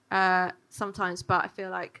sometimes, but I feel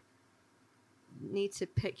like need to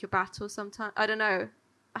pick your battle sometimes. I don't know.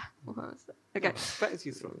 Okay. That is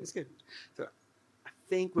useful. It's good. So I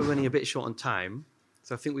think we're running a bit short on time,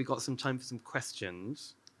 so I think we've got some time for some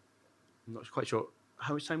questions. I'm not quite sure.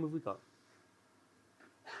 How much time have we got?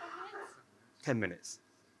 10 minutes.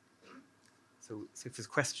 So if there's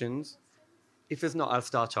questions, if there's not, I'll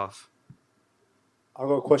start off. I've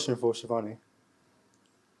got a question for Shivani.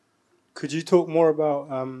 Could you talk more about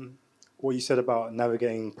what you said about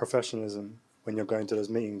navigating professionalism when you're going to those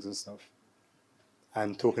meetings and stuff,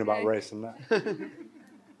 and talking about race and that?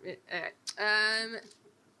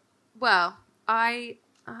 Well, I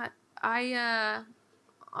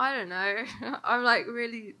don't know. I'm like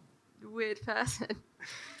really weird person.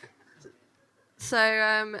 So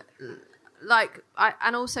and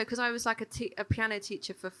also because I was like a piano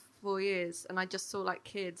teacher for 4 years, and I just saw like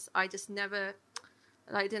kids. I just never.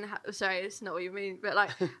 I didn't have. Sorry, it's not what you mean, but like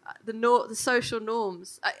the social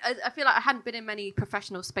norms. I feel like I hadn't been in many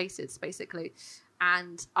professional spaces, basically,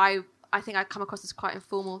 and I think I come across as quite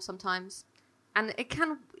informal sometimes, and it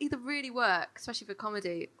can either really work, especially for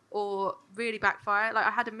comedy, or really backfire. Like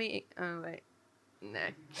I had a meeting. Oh wait, no.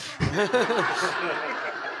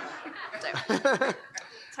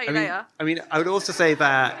 Tell you later. I mean, I would also say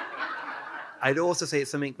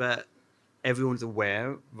it's something that everyone's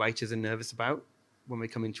aware writers are nervous about when we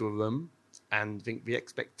come into a room, and think the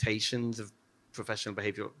expectations of professional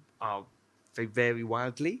behaviour they vary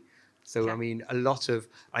wildly. So, I mean,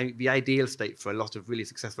 the ideal state for a lot of really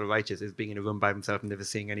successful writers is being in a room by themselves and never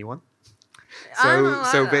seeing anyone.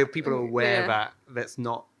 People are aware that it's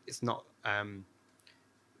not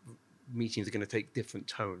meetings are going to take different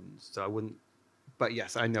tones. So I wouldn't, but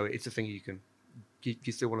yes, I know it's a thing you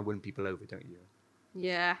still want to win people over, don't you?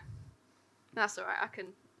 Yeah, that's all right.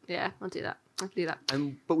 I'll do that.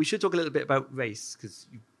 But we should talk a little bit about race, because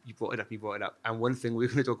you brought it up. And one thing we were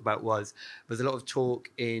going to talk about there's a lot of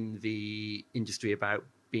talk in the industry about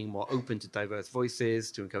being more open to diverse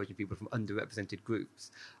voices, to encouraging people from underrepresented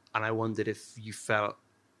groups. And I wondered if you felt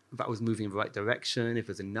that was moving in the right direction, if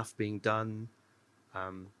there's enough being done.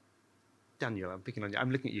 Daniel, I'm picking on you.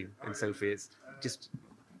 I'm looking at you and Sophie. It's just...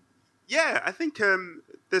 Yeah, I think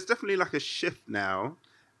there's definitely like a shift now.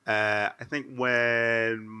 I think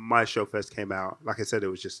when my show first came out, like I said, it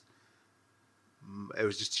was just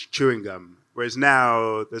chewing gum. Whereas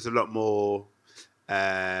now there's a lot more.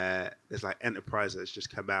 There's like Enterprise that's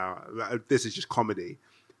just come out. This is just comedy.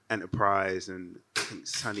 Enterprise, and I think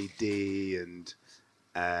Sunny D and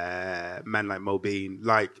Man Like Mobeen.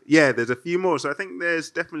 Like, yeah, there's a few more. So I think there's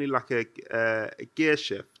definitely like a gear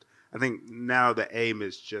shift. I think now the aim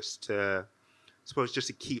is just to, I suppose, just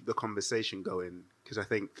to keep the conversation going. Because I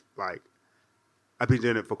think, like, I've been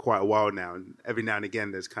doing it for quite a while now, and every now and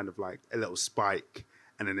again there's kind of like a little spike,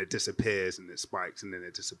 and then it disappears, and it spikes, and then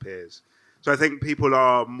it disappears. So I think people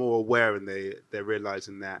are more aware, and they're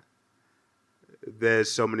realizing that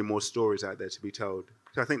there's so many more stories out there to be told.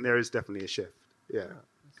 So I think there is definitely a shift. Yeah.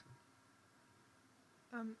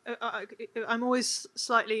 I'm always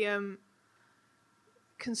slightly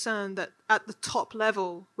concerned that at the top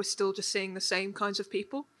level we're still just seeing the same kinds of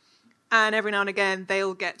people, and every now and again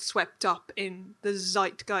they'll get swept up in the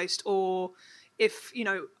zeitgeist, or if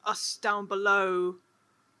us down below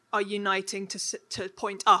are uniting to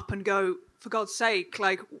point up and go, for God's sake,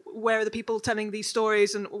 like, where are the people telling these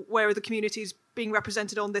stories, and where are the communities being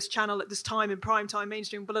represented on this channel at this time, in prime time,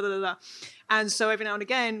 mainstream, blah, blah, blah, blah. And so every now and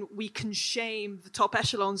again, we can shame the top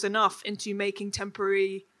echelons enough into making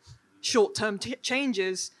temporary, short-term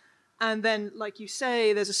changes. And then, like you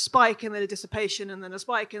say, there's a spike and then a dissipation, and then a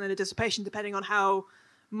spike and then a dissipation, depending on how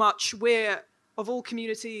much we're, of all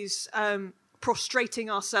communities, prostrating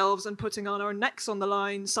ourselves and putting on our necks on the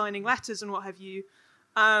line, signing letters and what have you,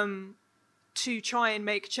 to try and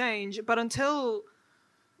make change. But until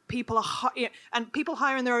people are and people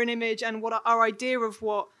hire in their own image, and what our idea of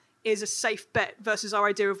what is a safe bet versus our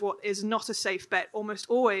idea of what is not a safe bet almost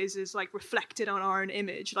always is like reflected on our own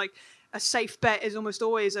image. Like, a safe bet is almost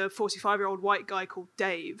always a 45-year-old white guy called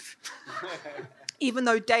Dave. Even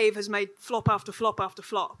though Dave has made flop after flop after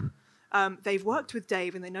flop, they've worked with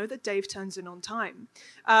Dave and they know that Dave turns in on time.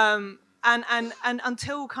 And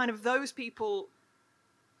until kind of those people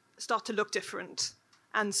start to look different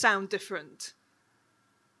and sound different,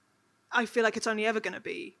 I feel like it's only ever going to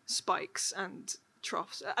be spikes and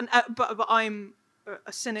troughs. But I'm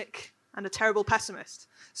a cynic and a terrible pessimist.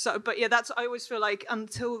 So, but yeah, I always feel like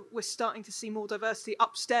until we're starting to see more diversity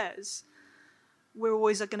upstairs, we're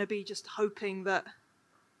always going to be just hoping that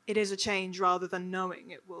it is a change rather than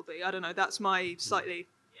knowing it will be. I don't know. That's my slightly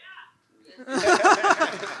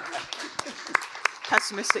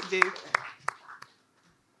pessimistic view.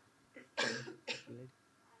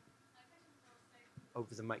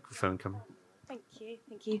 Over the microphone coming. Thank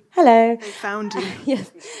you. Hello. They found you. Yes.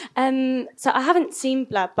 So I haven't seen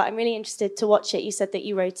Blood, but I'm really interested to watch it. You said that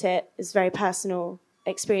you wrote it as a very personal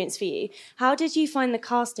experience for you. How did you find the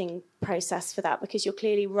casting process for that? Because you're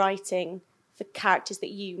clearly writing for characters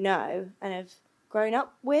that you know and have grown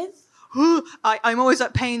up with. I'm always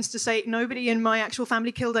at pains to say nobody in my actual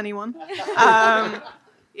family killed anyone.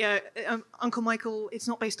 Uncle Michael, it's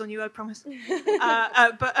not based on you, I promise.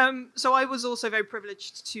 So I was also very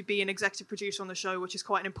privileged to be an executive producer on the show, which is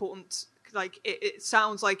quite an important, like, it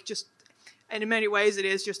sounds like just, and in many ways it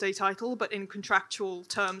is just a title, but in contractual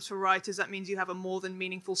terms for writers, that means you have a more than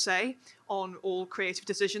meaningful say on all creative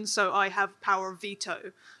decisions. So I have power of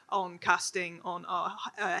veto on casting, on our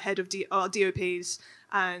head of our DOPs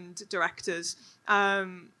and directors. I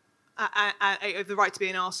have the right to be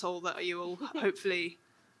an arsehole that you will hopefully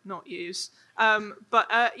not use.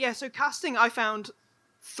 So casting I found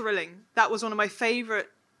thrilling. That was one of my favourite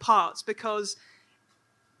parts because,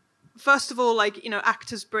 first of all,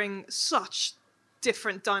 actors bring such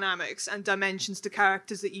different dynamics and dimensions to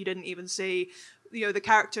characters that you didn't even see. The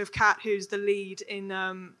character of Kat, who's the lead in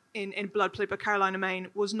Blood, played by Carolina Main,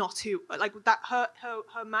 was not who, like, that.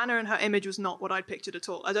 Her manner and her image was not what I'd pictured at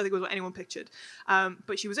all. I don't think it was what anyone pictured.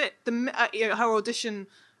 But she was it. Her audition,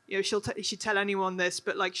 she'd tell anyone this,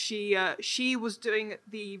 but like she was doing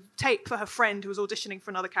the tape for her friend who was auditioning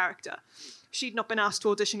for another character. She'd not been asked to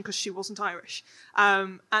audition because she wasn't Irish,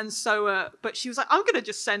 but she was like, I'm going to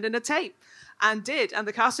just send in a tape, and did. And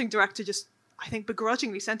the casting director just, I think,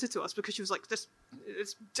 begrudgingly sent it to us because she was like, this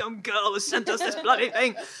dumb girl has sent us this bloody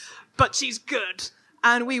thing, but she's good.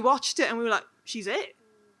 And we watched it and we were like, she's it.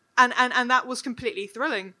 And that was completely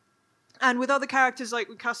thrilling. And with other characters, like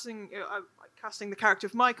casting the character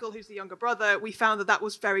of Michael, who's the younger brother, we found that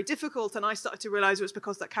was very difficult, and I started to realise it was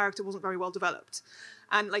because that character wasn't very well developed.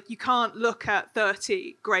 And like, you can't look at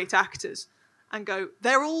 30 great actors and go,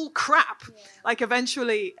 they're all crap. Yeah. Like,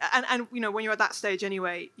 eventually, and when you're at that stage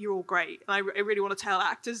anyway, you're all great. And I really want to tell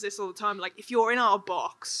actors this all the time, like, if you're in our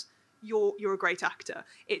box, you're a great actor.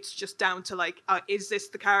 It's just down to like, is this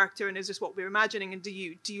the character, and is this what we're imagining, and do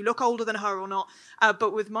you look older than her or not?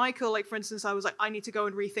 But with Michael, like, for instance, I was like, I need to go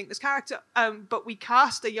and rethink this character. But we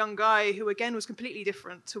cast a young guy who again was completely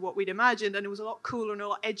different to what we'd imagined, and it was a lot cooler and a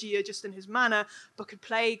lot edgier just in his manner, but could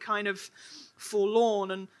play kind of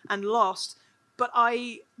forlorn and lost. But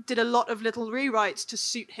I did a lot of little rewrites to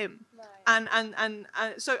suit him. Right. And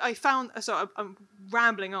so I found, I'm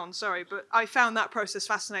rambling on, sorry, but I found that process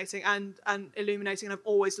fascinating and illuminating, and I've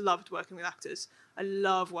always loved working with actors. I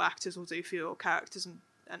love what actors will do for your characters, and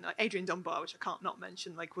Adrian Dunbar, which I can't not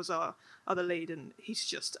mention, like, was our other lead, and he's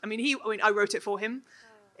just, I mean, I wrote it for him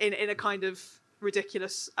in a kind of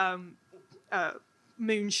ridiculous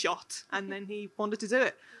moonshot, and then he wanted to do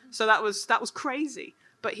it. So that was crazy,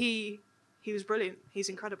 but he was brilliant. He's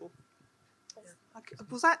incredible.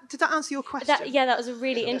 Did that answer your question? That was a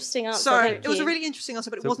really interesting answer. Sorry, Thank it was you. a really interesting answer,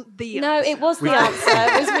 but it wasn't the answer. No, it was the answer.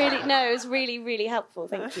 It was really, really helpful.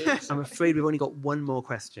 Thank you. I'm afraid we've only got one more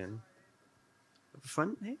question. Up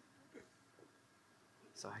front here.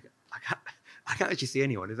 So I can't actually see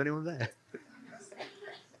anyone. Is anyone there?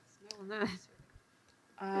 No one there.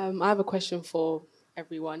 I have a question for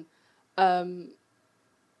everyone.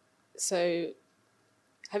 So,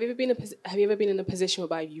 have you ever been in a position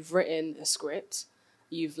whereby you've written a script,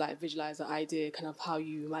 you've like visualized the idea, kind of how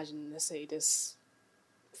you imagine, let's say, this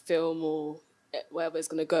film or wherever it's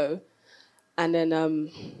gonna go, and then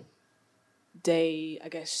they, I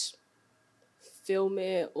guess, film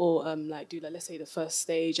it or like do like, let's say, the first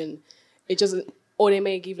stage, and it doesn't, or they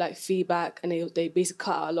may give like feedback, and they basically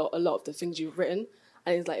cut out a lot of the things you've written,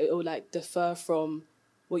 and it's like it will like differ from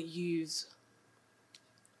what you've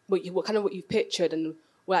pictured, and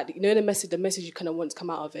what, you know, the message you kind of want to come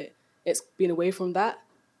out of it, it's been away from that.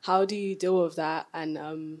 How do you deal with that?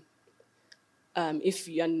 And if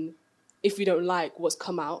you don't like what's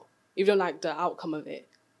come out, if you don't like the outcome of it,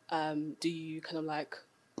 do you kind of like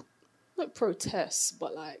not protest,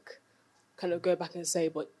 but like kind of go back and say,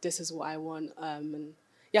 but this is what I want? And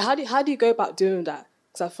yeah, how do you go about doing that?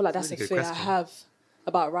 Because I feel like that's a fear I have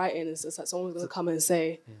about writing. Is that someone's going to come and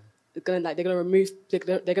say they're going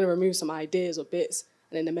to remove some ideas or bits,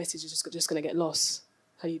 and then the message is just going to get lost.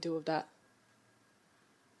 How do you deal with that?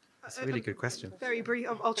 That's a really good question. Very brief.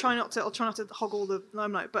 I'll try not to hog all the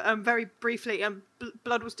limelight, but very briefly,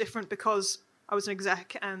 Blood was different because I was an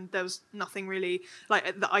exec, and there was nothing really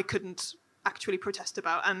like that I couldn't actually protest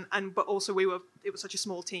about, but also it was such a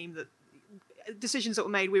small team that decisions that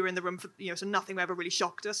were made, we were in the room for, so nothing ever really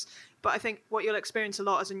shocked us. But I think what you'll experience a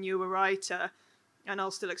lot as a newer writer, and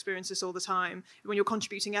I'll still experience this all the time, when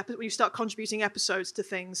you start contributing episodes to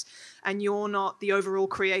things and you're not the overall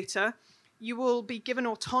creator, you will be given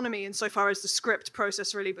autonomy insofar as the script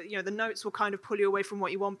process really, but the notes will kind of pull you away from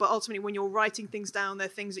what you want. But ultimately, when you're writing things down, they're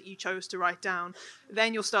things that you chose to write down.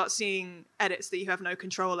 Then you'll start seeing edits that you have no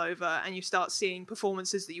control over, and you start seeing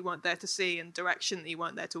performances that you weren't there to see, and direction that you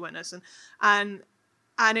weren't there to witness, and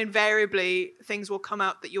invariably things will come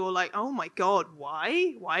out that you're like, oh my god,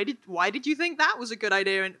 why did you think that was a good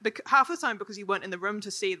idea? And half the time because you weren't in the room to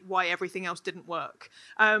see why everything else didn't work.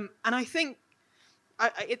 And I think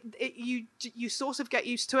you sort of get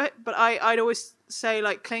used to it, but I'd always say,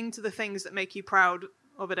 like, cling to the things that make you proud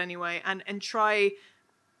of it anyway, and try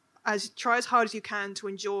as hard as you can to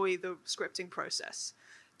enjoy the scripting process,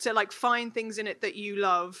 to like find things in it that you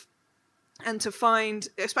love, and to find,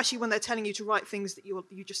 especially when they're telling you to write things that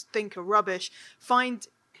you just think are rubbish, find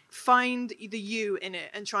the you in it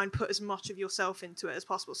and try and put as much of yourself into it as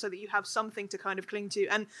possible, so that you have something to kind of cling to.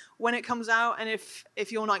 And when it comes out, and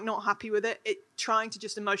if you're like not happy with it, trying to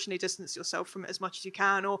just emotionally distance yourself from it as much as you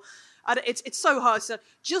can. Or it's so hard to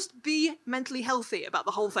just be mentally healthy about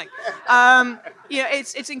the whole thing.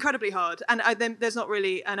 It's incredibly hard, and then there's not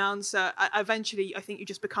really an answer. Eventually, I think you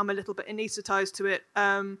just become a little bit anesthetized to it.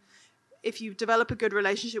 If you develop a good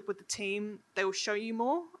relationship with the team, they will show you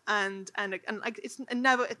more, and like it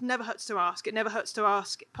never hurts to ask. It never hurts to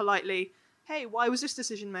ask politely, hey, why was this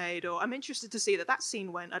decision made? Or I'm interested to see that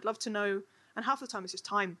scene went. I'd love to know. And half the time it's just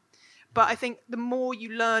time. But I think the more you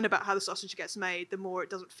learn about how the sausage gets made, the more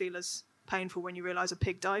it doesn't feel as painful when you realise a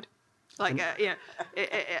pig died. Like,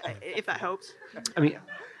 if that helps. I mean,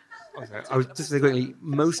 I was just saying quickly,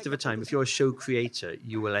 most of the time, if you're a show creator,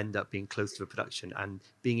 you will end up being close to the production, and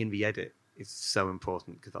being in the edit is so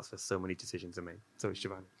important because that's where so many decisions are made. So,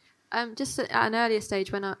 Shivani. Just at an earlier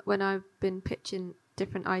stage, when I've been pitching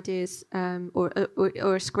different ideas or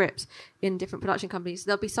a script in different production companies,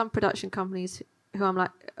 there'll be some production companies who I'm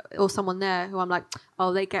like, or someone there who I'm like,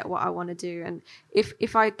 oh, they get what I want to do. And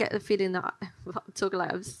if I get the feeling that I'm talking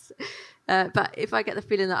like but if I get the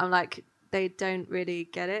feeling that I'm like, they don't really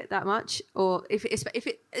get it that much, or if it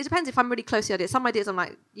depends. If I'm really close to the idea, some ideas I'm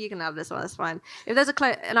like, you can have this one, that's fine. If there's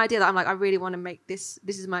an idea that I'm like, I really want to make this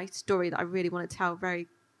is my story that I really want to tell, I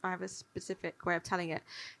have a specific way of telling it,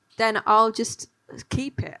 then I'll just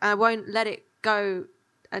keep it. I won't let it go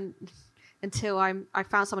until I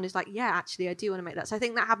found someone who's like, yeah, actually I do want to make that. So I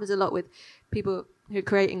think that happens a lot with people who are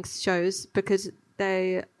creating shows, because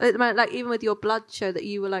they, like even with your blood show, that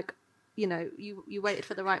you were like, you know, you waited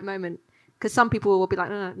for the right moment, because some people will be like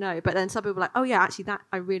no, but then some people are like, oh yeah, actually that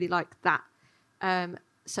I really liked that.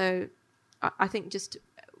 So I think just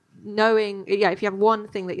knowing, if you have one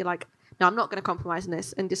thing that you're like, no, I'm not going to compromise on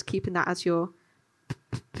this, and just keeping that as your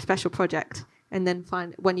special project, and then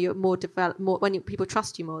find when you're more developed, people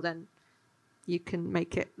trust you more, then you can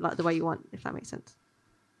make it like the way you want, if that makes sense.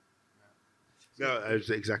 No, it's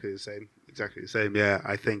exactly the same. Exactly the same. Yeah,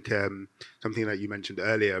 I think something that you mentioned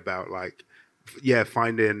earlier about like,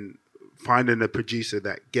 finding a producer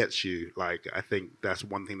that gets you. Like, I think that's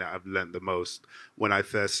one thing that I've learned the most when I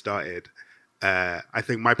first started. I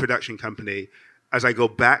think my production company, as I go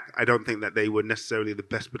back, I don't think that they were necessarily the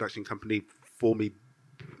best production company for me.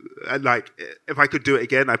 Like, if I could do it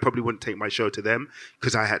again, I probably wouldn't take my show to them,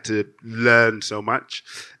 because I had to learn so much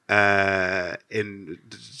in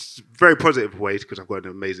very positive ways, because I've got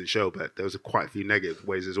an amazing show, but there was quite a few negative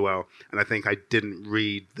ways as well. And I think I didn't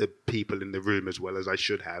read the people in the room as well as I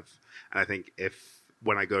should have. And I think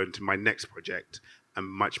when I go into my next project, I'm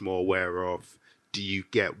much more aware of, do you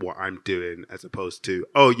get what I'm doing, as opposed to,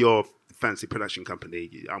 oh, you're a fancy production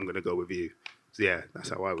company, I'm going to go with you. So yeah, that's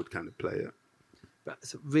how I would kind of play it.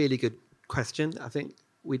 That's a really good question. I think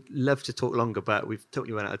we'd love to talk longer, but we've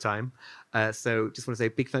totally run out of time. So just want to say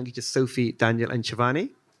a big thank you to Sophie, Daniel and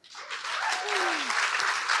Shivani.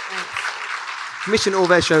 Commission all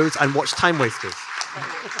their shows and watch Time Wasters.